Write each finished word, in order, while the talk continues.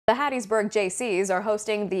The Hattiesburg JCs are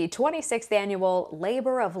hosting the 26th annual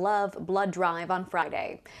Labor of Love Blood Drive on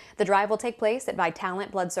Friday. The drive will take place at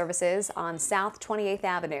Vitalant Blood Services on South 28th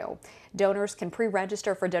Avenue. Donors can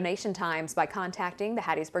pre-register for donation times by contacting the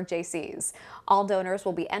Hattiesburg JCs. All donors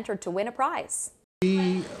will be entered to win a prize.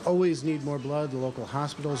 We always need more blood. The local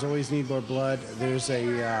hospitals always need more blood. There's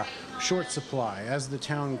a short supply. As the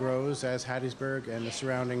town grows, as Hattiesburg and the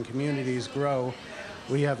surrounding communities grow,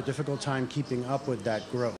 we have a difficult time keeping up with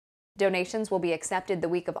that growth. Donations will be accepted the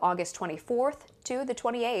week of August 24th to the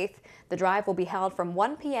 28th. The drive will be held from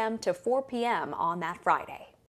 1 p.m. to 4 p.m. on that Friday.